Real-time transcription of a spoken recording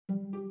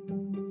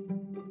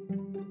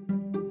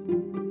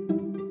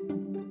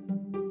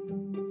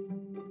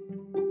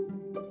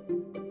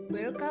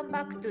Welcome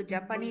back to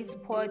Japanese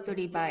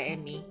Poetry by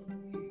Emi.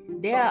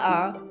 There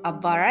are a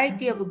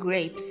variety of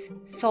grapes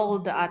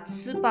sold at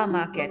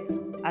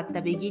supermarkets at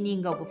the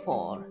beginning of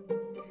fall.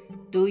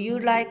 Do you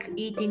like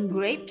eating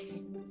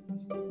grapes?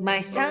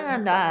 My son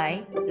and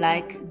I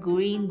like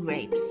green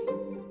grapes.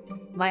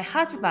 My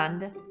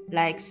husband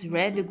likes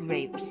red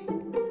grapes.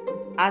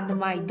 And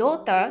my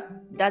daughter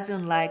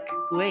doesn't like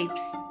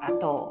grapes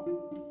at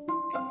all.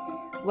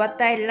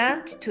 What I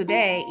learned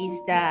today is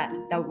that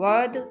the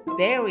word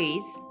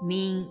berries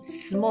means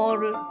small,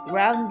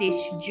 roundish,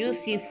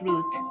 juicy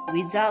fruit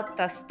without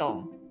a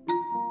stone.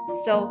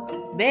 So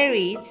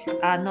berries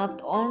are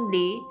not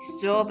only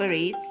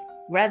strawberries,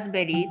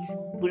 raspberries,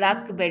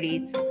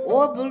 blackberries,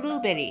 or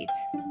blueberries.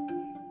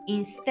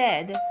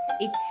 Instead,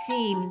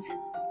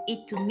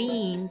 it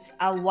means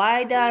a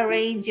wider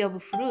range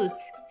of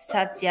fruits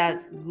such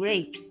as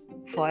grapes,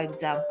 for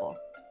example.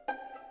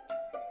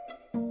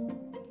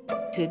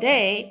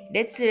 Today,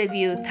 let's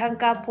review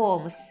tanka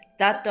poems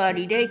that are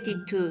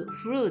related to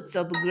fruits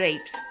of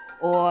grapes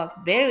or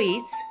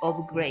berries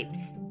of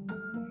grapes.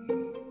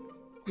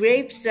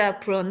 Grapes are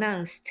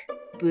pronounced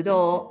ぶ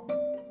どう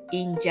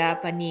in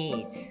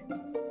Japanese.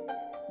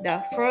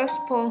 The first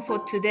poem for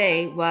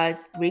today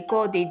was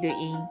recorded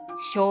in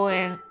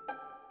Shoen,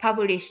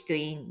 published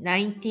in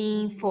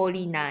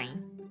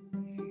 1949.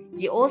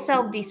 The author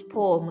of this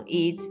poem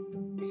is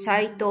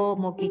Saito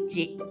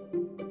Mokichi.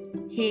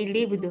 He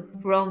lived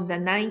from the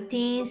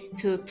 19th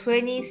to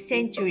 20th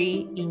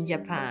century in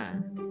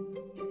Japan.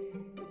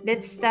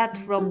 Let's start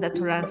from the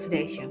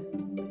translation.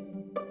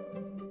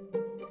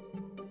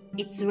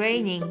 It's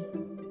raining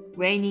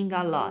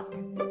a lot.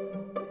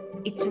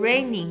 It's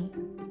raining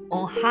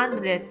on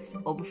hundreds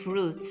of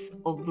fruits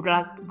of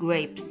black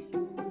grapes.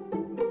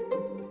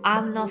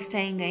 I'm not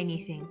saying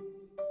anything.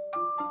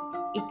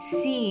 It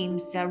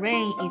seems the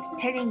rain is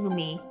telling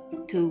me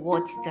to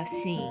watch the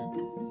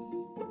scene.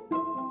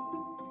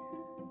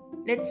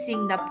 Let's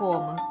sing the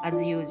poem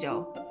as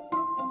usual.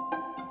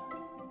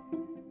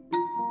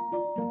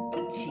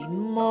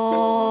 沈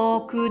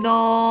黙の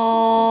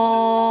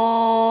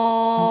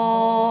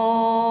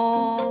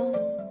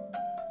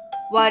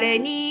我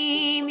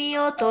に見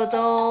よと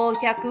ぞ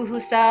百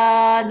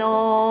房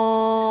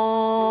の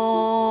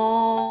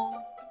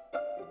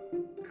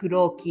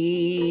黒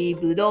き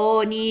ぶど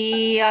う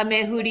に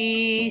雨降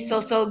り注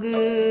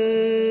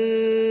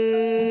ぐ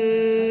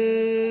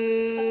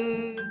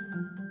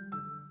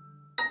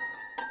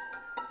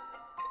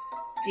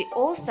The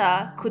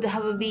author could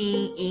have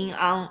been in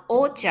an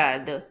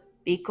orchard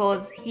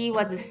because he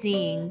was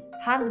seeing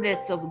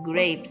hundreds of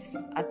grapes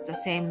at the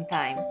same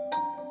time.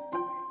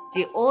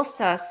 The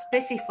author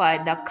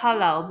specified the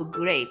color of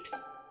grapes,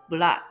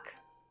 black.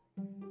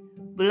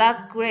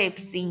 Black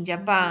grapes in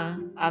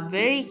Japan are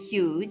very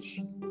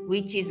huge,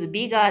 which is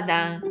bigger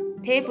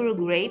than table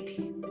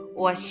grapes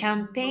or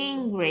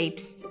champagne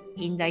grapes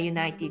in the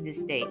United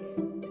States.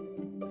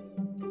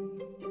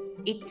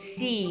 It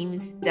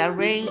seems the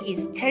rain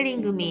is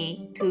telling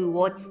me to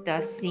watch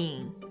the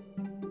scene.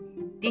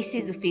 This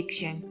is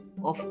fiction,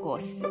 of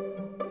course.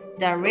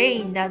 The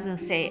rain doesn't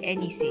say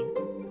anything.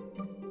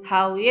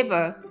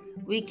 However,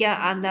 we can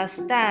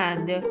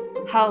understand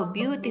how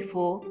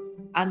beautiful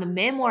and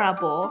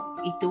memorable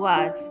it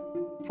was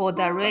for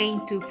the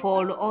rain to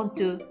fall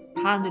onto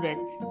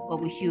hundreds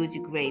of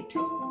huge grapes.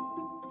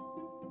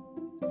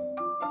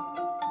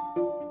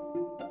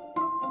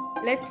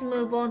 Let's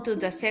move on to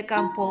the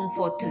second poem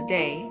for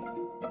today.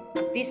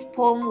 This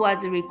poem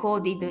was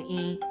recorded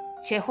in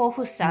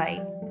Chehov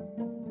site,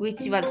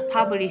 which was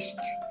published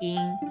in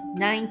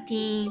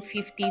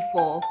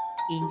 1954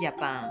 in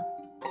Japan.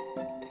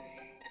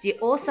 The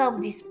author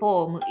of this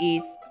poem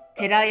is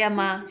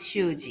Terayama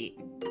Shuji.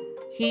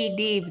 He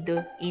lived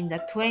in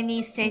the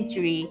 20th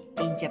century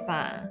in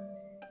Japan.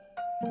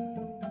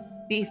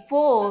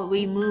 Before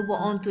we move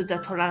on to the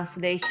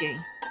translation,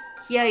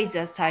 here is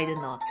a side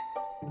note.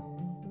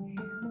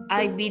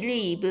 I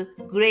believe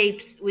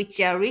grapes which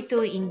are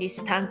written in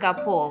this tanka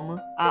poem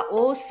are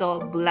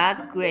also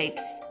black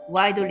grapes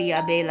widely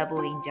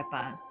available in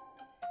Japan.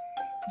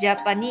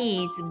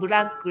 Japanese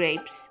black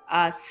grapes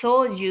are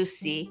so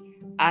juicy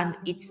and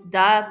its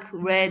dark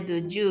red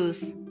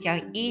juice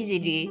can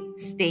easily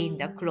stain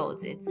the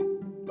clothes.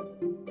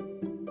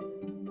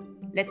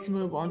 Let's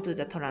move on to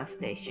the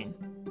translation.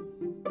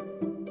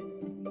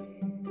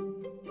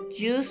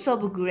 Juice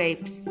of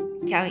grapes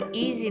can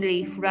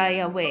easily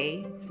fly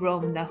away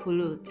from the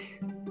fruit.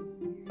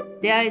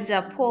 There is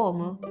a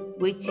poem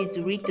which is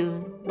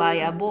written by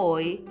a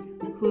boy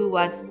who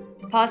was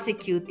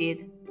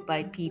persecuted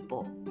by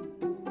people.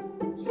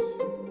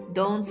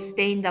 Don't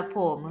stain the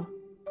poem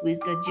with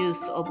the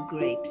juice of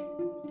grapes.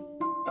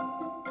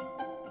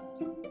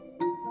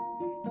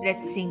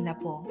 Let's sing the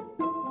poem.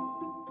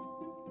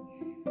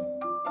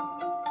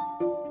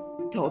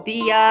 飛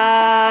び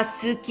や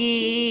す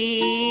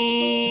き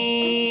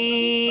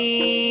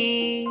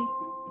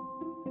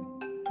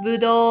ぶ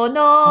どう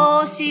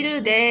の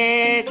汁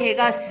で怪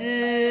我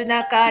す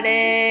なか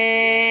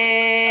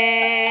れ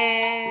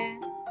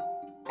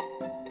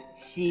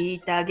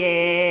虐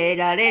げ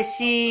られ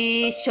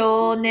し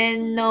少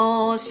年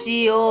の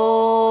死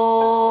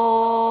を。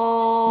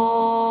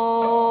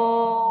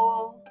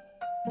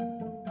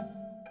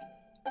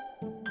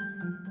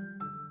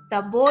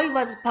The boy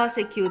was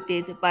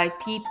persecuted by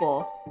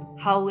people.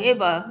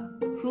 However,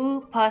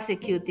 who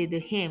persecuted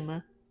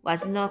him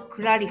was not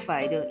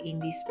clarified in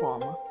this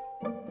poem.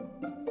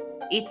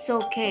 It's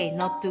okay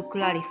not to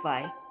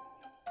clarify.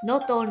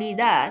 Not only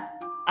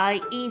that, I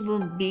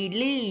even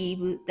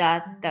believe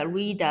that the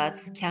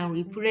readers can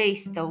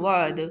replace the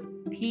word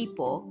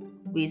people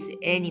with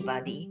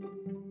anybody.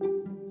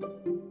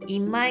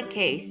 In my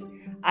case,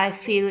 I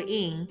fill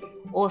in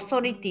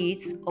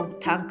authorities of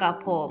tanka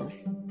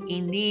poems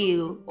in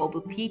lieu of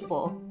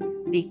people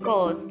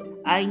because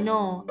I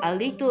know a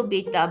little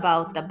bit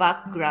about the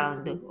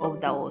background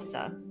of the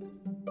author.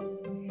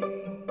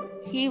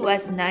 He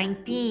was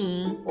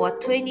 19 or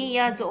 20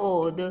 years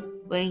old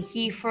when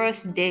he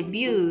first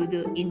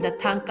debuted in the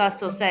tanka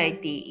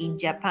society in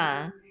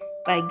Japan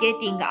by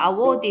getting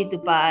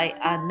awarded by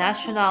a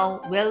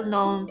national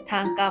well-known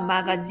tanka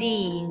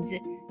magazines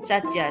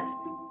such as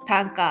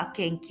Tanka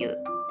Kenkyu.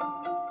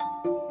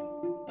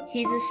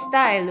 His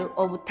style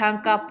of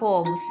tanka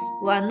poems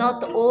were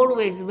not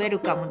always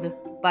welcomed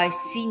by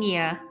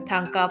senior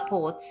tanka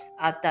poets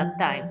at that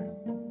time.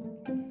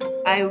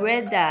 I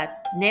read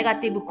that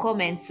negative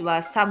comments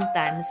were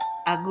sometimes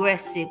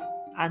aggressive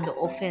and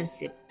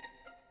offensive.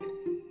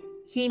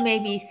 He may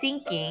be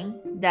thinking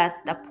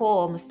that the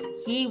poems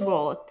he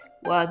wrote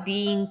were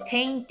being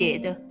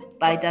tainted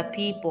by the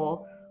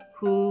people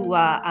who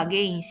were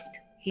against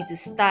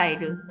his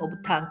style of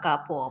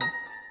tanka poem.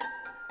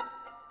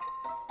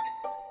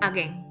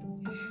 Again,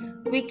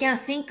 we can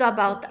think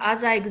about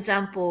other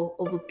examples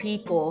of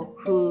people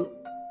who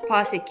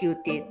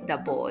persecuted the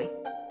boy.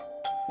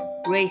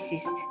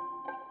 Racist,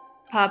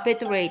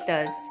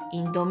 perpetrators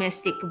in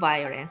domestic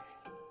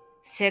violence,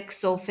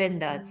 sex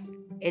offenders,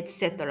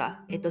 etc.,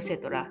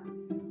 etc.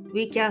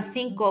 We can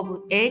think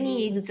of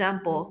any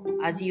example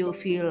as you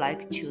feel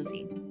like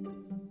choosing.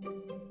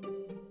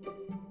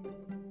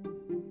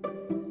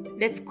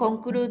 Let's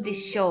conclude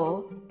this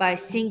show by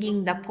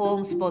singing the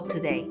poems for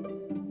today.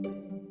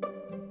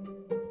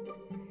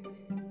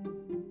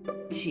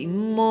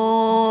 沈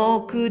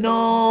黙の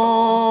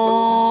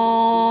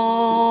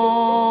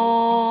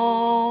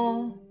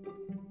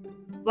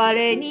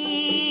我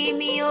に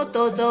見落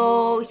と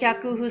ぞ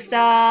百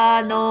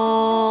房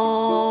の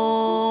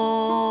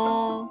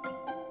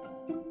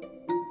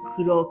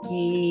黒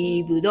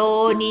きぶ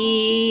どう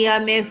に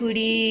雨降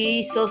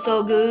り注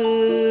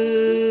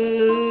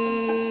ぐ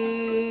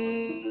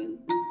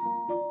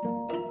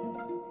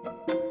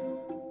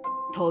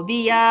飛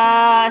び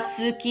や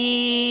す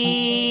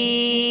き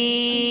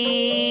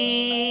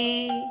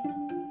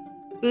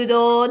ぶ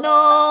どう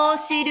の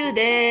汁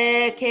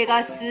で怪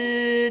我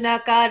すな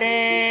か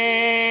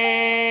れ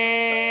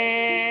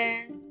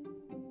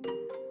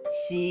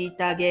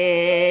虐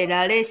げ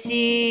られ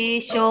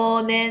し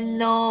少年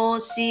の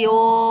死を。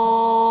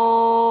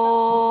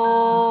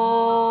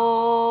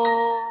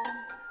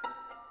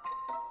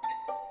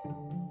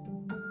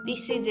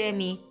 This is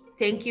Emi.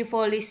 Thank you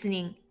for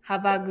listening.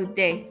 Have a good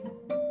day.